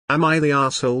Am I the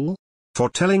asshole? For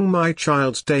telling my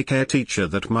child's daycare teacher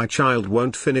that my child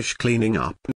won't finish cleaning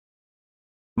up.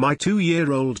 My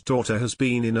 2-year-old daughter has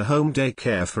been in a home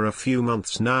daycare for a few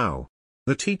months now.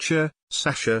 The teacher,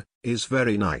 Sasha, is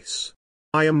very nice.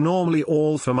 I am normally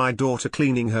all for my daughter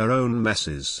cleaning her own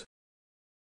messes.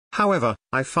 However,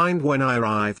 I find when I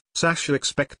arrive, Sasha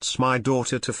expects my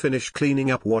daughter to finish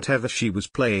cleaning up whatever she was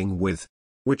playing with.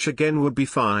 Which again would be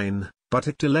fine, but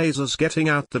it delays us getting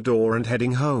out the door and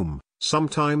heading home.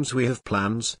 Sometimes we have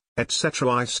plans, etc.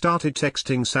 I started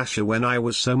texting Sasha when I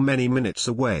was so many minutes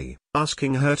away,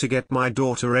 asking her to get my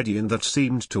daughter ready, and that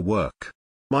seemed to work.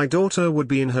 My daughter would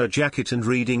be in her jacket and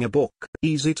reading a book,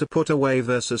 easy to put away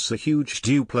versus a huge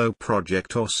Duplo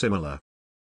project or similar.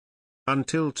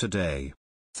 Until today.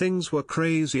 Things were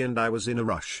crazy and I was in a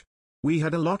rush. We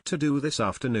had a lot to do this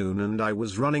afternoon and I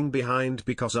was running behind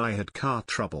because I had car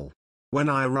trouble. When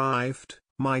I arrived,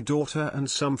 my daughter and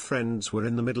some friends were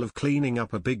in the middle of cleaning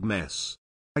up a big mess.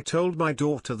 I told my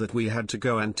daughter that we had to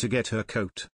go and to get her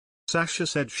coat. Sasha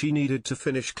said she needed to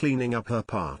finish cleaning up her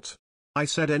part. I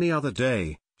said any other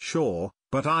day, sure,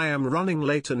 but I am running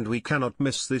late and we cannot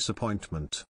miss this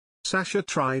appointment. Sasha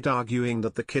tried arguing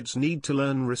that the kids need to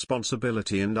learn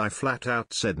responsibility and I flat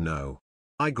out said no.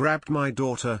 I grabbed my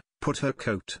daughter, put her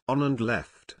coat on and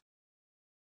left.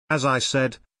 As I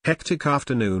said, hectic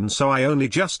afternoon, so I only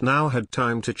just now had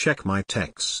time to check my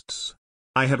texts.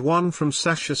 I had one from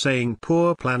Sasha saying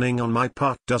poor planning on my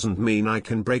part doesn't mean I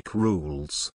can break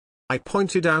rules. I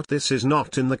pointed out this is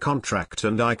not in the contract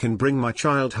and I can bring my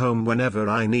child home whenever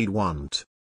I want.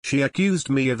 She accused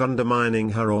me of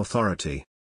undermining her authority.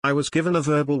 I was given a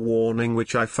verbal warning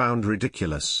which I found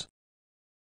ridiculous.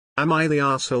 Am I the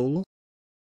asshole?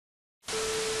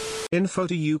 Info: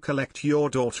 do you collect your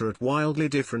daughter at wildly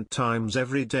different times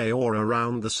every day or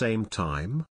around the same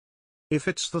time? If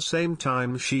it's the same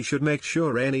time, she should make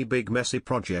sure any big messy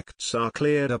projects are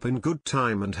cleared up in good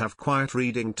time and have quiet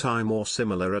reading time or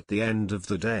similar at the end of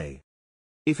the day.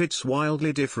 If it's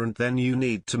wildly different, then you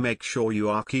need to make sure you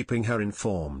are keeping her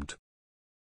informed.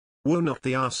 We're not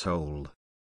the asshole.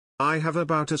 I have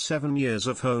about 7 years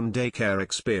of home daycare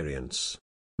experience.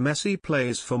 Messy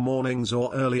plays for mornings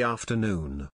or early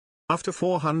afternoon. After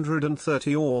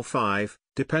 430 or 5,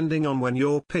 depending on when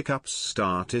your pickups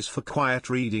start, is for quiet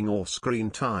reading or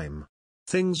screen time.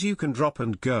 Things you can drop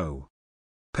and go.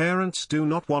 Parents do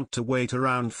not want to wait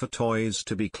around for toys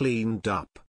to be cleaned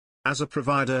up. As a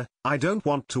provider, I don't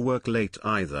want to work late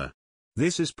either.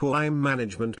 This is poor time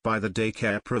management by the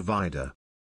daycare provider.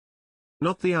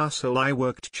 Not the asshole. I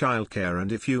worked childcare and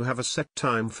if you have a set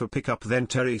time for pickup, then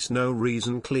there is no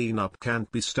reason cleanup can't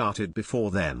be started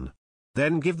before then.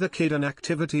 Then give the kid an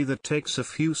activity that takes a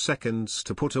few seconds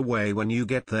to put away when you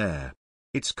get there.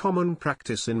 It's common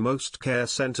practice in most care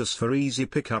centers for easy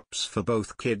pickups for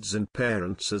both kids and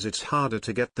parents, as it's harder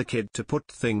to get the kid to put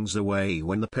things away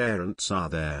when the parents are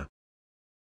there.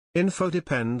 Info: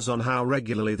 depends on how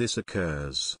regularly this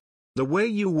occurs. The way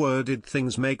you worded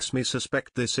things makes me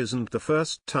suspect this isn't the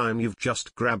first time you've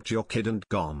just grabbed your kid and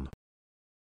gone.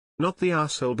 Not the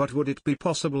asshole, but would it be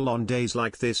possible on days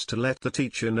like this to let the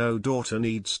teacher know daughter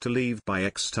needs to leave by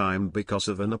X time because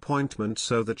of an appointment,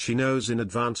 so that she knows in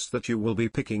advance that you will be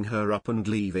picking her up and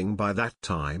leaving by that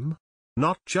time?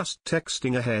 Not just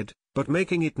texting ahead, but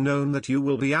making it known that you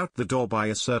will be out the door by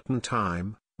a certain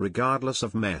time, regardless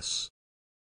of mess.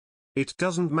 It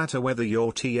doesn't matter whether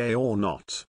you're TA or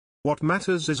not. What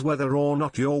matters is whether or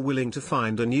not you're willing to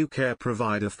find a new care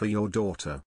provider for your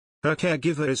daughter. Her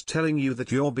caregiver is telling you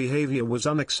that your behavior was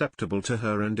unacceptable to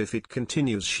her, and if it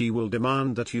continues, she will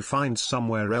demand that you find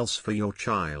somewhere else for your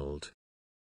child.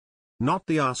 Not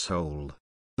the asshole.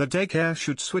 The daycare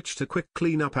should switch to quick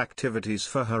cleanup activities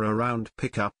for her around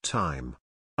pickup time.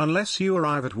 Unless you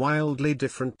arrive at wildly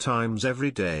different times every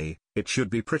day, it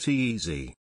should be pretty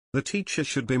easy. The teacher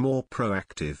should be more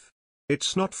proactive.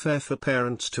 It's not fair for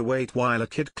parents to wait while a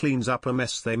kid cleans up a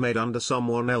mess they made under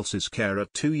someone else's care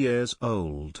at 2 years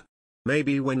old.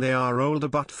 Maybe when they are older,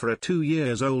 but for a 2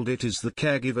 years old it is the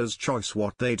caregiver's choice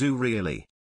what they do really.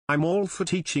 I'm all for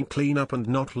teaching cleanup and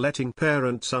not letting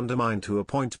parents undermine to a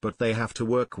point, but they have to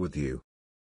work with you.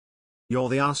 You're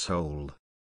the asshole.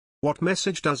 What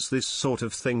message does this sort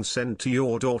of thing send to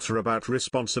your daughter about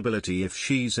responsibility? If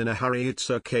she's in a hurry, it's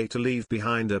okay to leave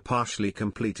behind a partially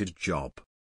completed job.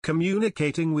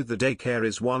 Communicating with the daycare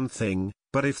is one thing,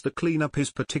 but if the cleanup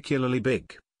is particularly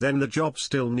big, then the job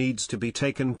still needs to be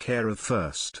taken care of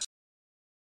first.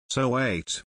 So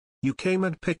wait. You came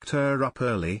and picked her up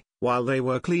early, while they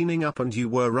were cleaning up and you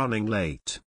were running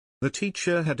late. The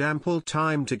teacher had ample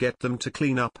time to get them to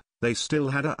clean up, they still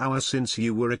had an hour since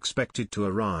you were expected to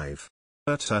arrive.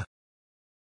 AITA.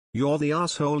 You're the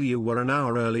asshole. You were an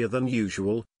hour earlier than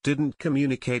usual, didn't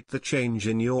communicate the change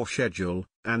in your schedule,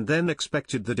 and then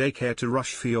expected the daycare to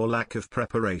rush for your lack of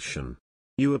preparation.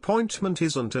 Your appointment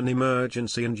isn't an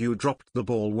emergency and you dropped the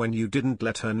ball when you didn't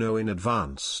let her know in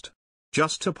advance.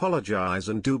 Just apologize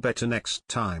and do better next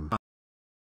time.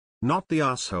 Not the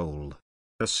asshole.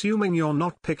 Assuming you're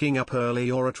not picking up early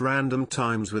or at random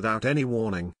times without any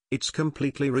warning, it's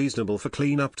completely reasonable for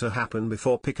cleanup to happen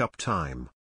before pickup time.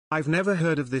 I've never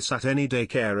heard of this at any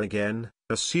daycare again,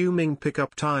 assuming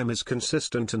pickup time is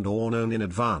consistent and or known in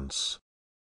advance.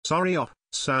 Sorry,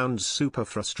 sounds super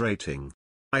frustrating.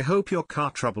 I hope your car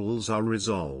troubles are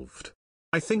resolved.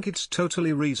 I think it's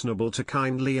totally reasonable to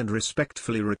kindly and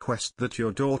respectfully request that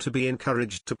your daughter be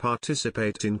encouraged to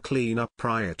participate in cleanup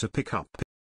prior to pickup.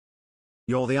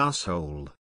 You're the asshole.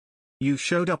 You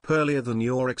showed up earlier than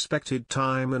your expected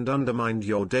time and undermined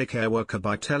your daycare worker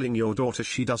by telling your daughter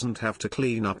she doesn't have to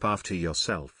clean up after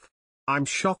yourself. I'm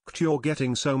shocked you're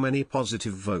getting so many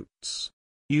positive votes.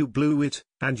 You blew it,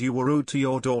 and you were rude to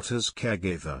your daughter's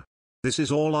caregiver. This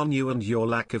is all on you and your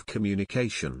lack of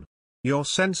communication. Your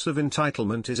sense of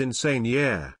entitlement is insane.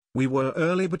 Yeah, we were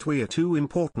early but we are too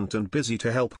important and busy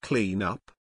to help clean up.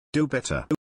 Do better.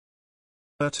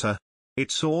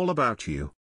 It's all about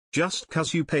you. Just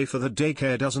 'cause you pay for the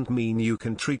daycare doesn't mean you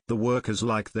can treat the workers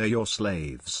like they're your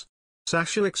slaves.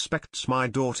 Sasha expects my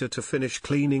daughter to finish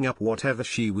cleaning up whatever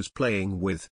she was playing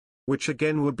with. Which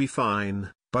again would be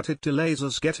fine, but it delays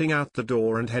us getting out the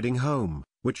door and heading home,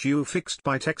 which you fixed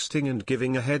by texting and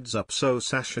giving a heads up so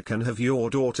Sasha can have your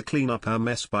daughter clean up her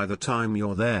mess by the time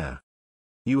you're there.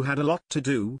 You had a lot to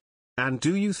do? And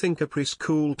do you think a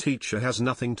preschool teacher has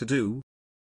nothing to do?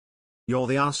 You're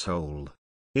the asshole.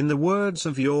 In the words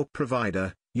of your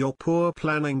provider, your poor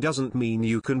planning doesn't mean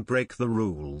you can break the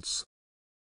rules.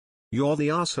 You're the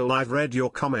asshole. I've read your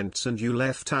comments and you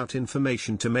left out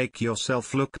information to make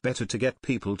yourself look better to get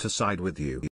people to side with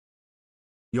you.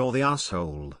 You're the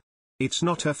asshole. It's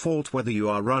not her fault whether you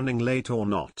are running late or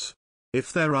not.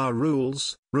 If there are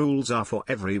rules, rules are for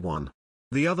everyone.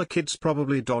 The other kids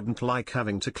probably don't like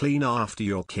having to clean after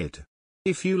your kid.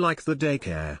 If you like the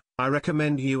daycare, I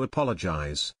recommend you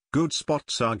apologize. Good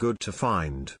spots are good to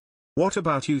find. What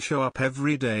about you show up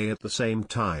every day at the same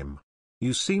time?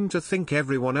 You seem to think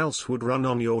everyone else would run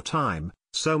on your time,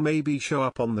 so maybe show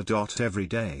up on the dot every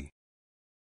day.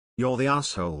 You're the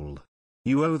asshole.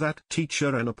 You owe that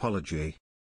teacher an apology.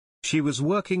 She was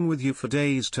working with you for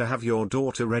days to have your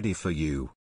daughter ready for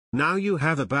you. Now you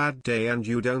have a bad day and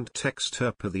you don't text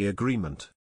her per the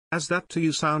agreement. As that to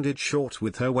you sounded short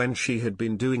with her when she had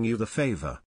been doing you the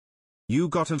favor. You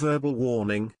got a verbal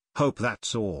warning, hope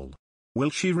that's all. Will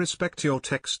she respect your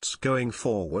texts going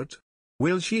forward?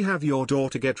 Will she have your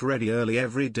daughter get ready early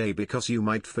every day because you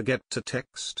might forget to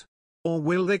text? Or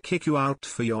will they kick you out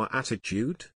for your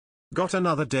attitude? Got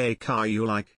another daycare you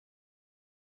like?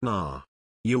 Nah.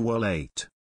 You were late.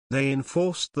 They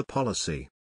enforced the policy.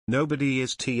 Nobody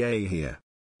is TA here.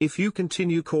 If you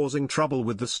continue causing trouble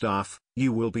with the staff,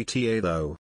 you will be TA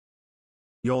though.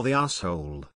 You're the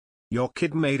asshole. Your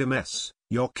kid made a mess,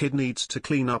 your kid needs to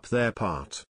clean up their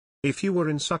part. If you were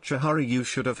in such a hurry you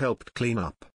should have helped clean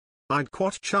up. I'd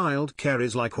quote childcare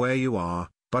is like where you are,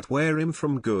 but where I'm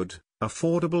from good,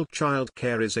 affordable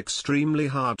childcare is extremely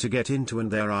hard to get into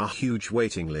and there are huge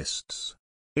waiting lists.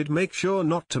 It makes sure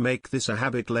not to make this a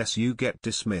habit lest you get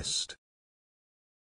dismissed.